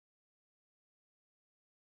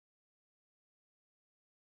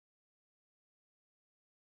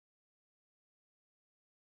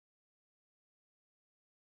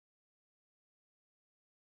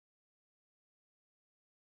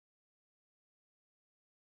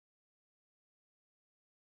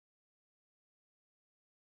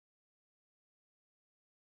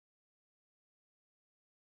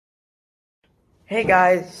Hey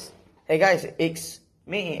guys, it's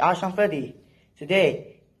me, Arshan Ferdi.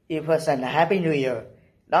 Today, it was a Happy New Year.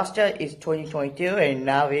 Last year is 2022 and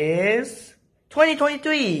now is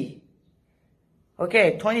 2023.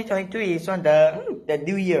 Okay, 2023 is on the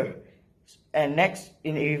New Year. And next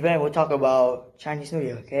in the event, we'll talk about Chinese New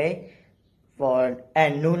Year, okay?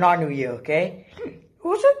 And Lunar New Year, okay?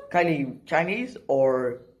 Who's it? Kindly Chinese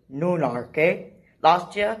or Lunar, okay?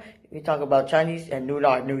 Last year, we talked about Chinese and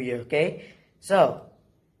Lunar New Year, okay? So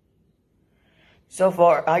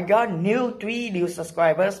I got 3 new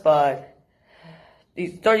subscribers, but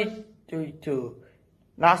it's 32.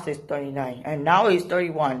 Last is 39, and now it's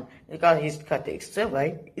 31 because he's cutting. Still,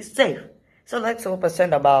 right? It's safe. So let's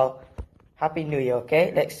present about Happy New Year,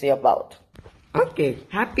 okay? Let's see about. Okay,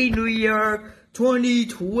 Happy New Year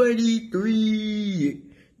 2023.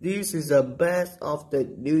 This is the best of the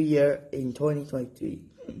New Year in 2023.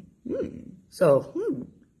 So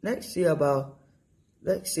let's see about.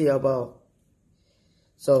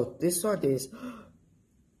 So this one is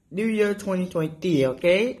New Year 2020,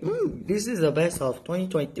 okay? This is the best of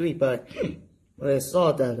 2023, but we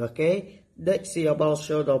saw that, okay? Let's see about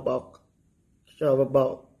show about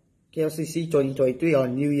KLCC 2023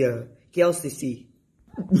 on New Year KLCC.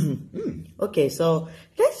 Okay, so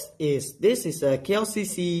this is a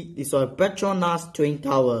KLCC. This is a Petronas Twin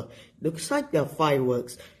Tower. Looks like the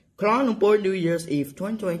fireworks. Kuala Lumpur New Year's Eve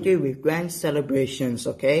 2023 with grand celebrations,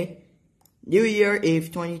 okay? New Year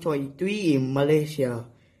Eve 2023 in Malaysia.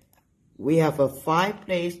 We have a 5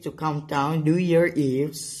 place to count down New Year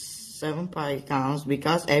Eve, 7 price counts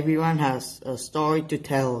because everyone has a story to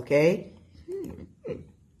tell, okay?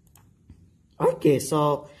 Okay,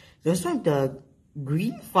 so this one, the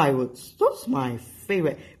green fireworks. Those my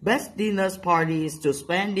favorite. Best dinners parties to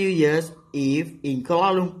spend New Year's Eve in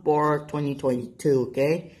Kuala Lumpur 2022,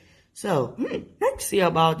 okay? So, let's see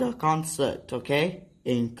about the concert, okay?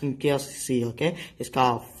 In KLCC, okay? It's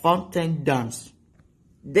called Fountain Dance.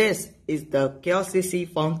 This is the KLCC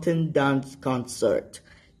Fountain Dance Concert.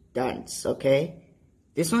 Dance, okay?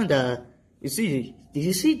 This one, did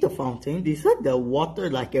you see the fountain? This is the water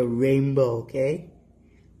like a rainbow, okay?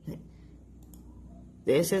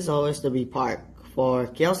 This is always the B Park. For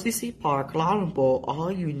KLCC Park, Kuala Lumpur,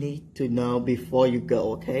 all you need to know before you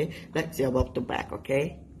go, okay? Let's see about the back,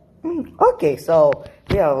 okay? Okay, so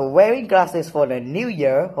we are wearing glasses for the New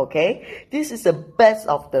Year, okay? This is the best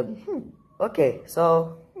of them. Okay,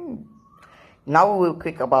 so now we'll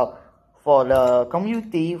click about for the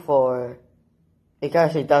community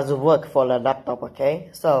because it doesn't work for the laptop,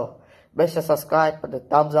 okay? So make sure subscribe, put the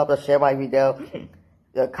thumbs up, and share my video.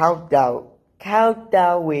 The countdown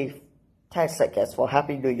with 10 seconds for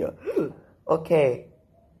Happy New Year. Okay,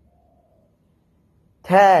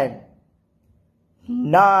 10,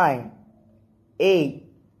 9, 8,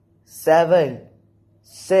 7,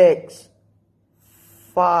 6,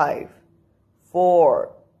 5,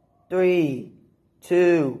 4, 3,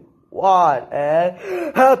 2, 1,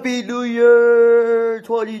 and Happy New Year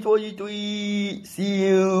 2023. See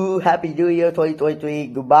you. Happy New Year 2023.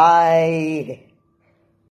 Goodbye.